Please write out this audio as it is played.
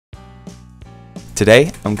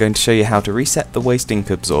Today I'm going to show you how to reset the waste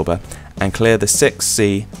ink absorber and clear the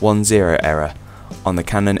 6C10 error on the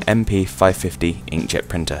Canon MP550 inkjet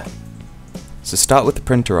printer. So start with the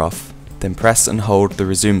printer off, then press and hold the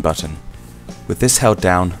resume button. With this held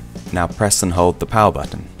down, now press and hold the power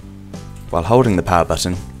button. While holding the power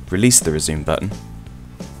button, release the resume button,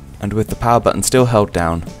 and with the power button still held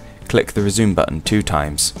down, click the resume button 2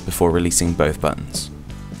 times before releasing both buttons.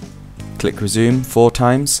 Click resume 4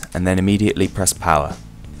 times and then immediately press power.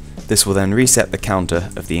 This will then reset the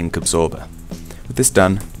counter of the ink absorber. With this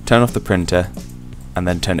done, turn off the printer and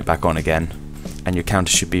then turn it back on again, and your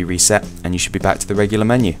counter should be reset and you should be back to the regular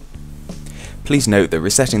menu. Please note that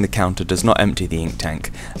resetting the counter does not empty the ink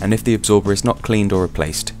tank, and if the absorber is not cleaned or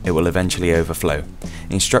replaced, it will eventually overflow.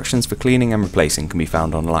 Instructions for cleaning and replacing can be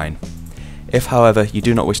found online. If, however, you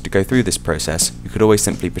do not wish to go through this process, you could always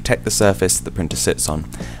simply protect the surface the printer sits on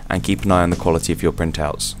and keep an eye on the quality of your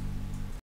printouts.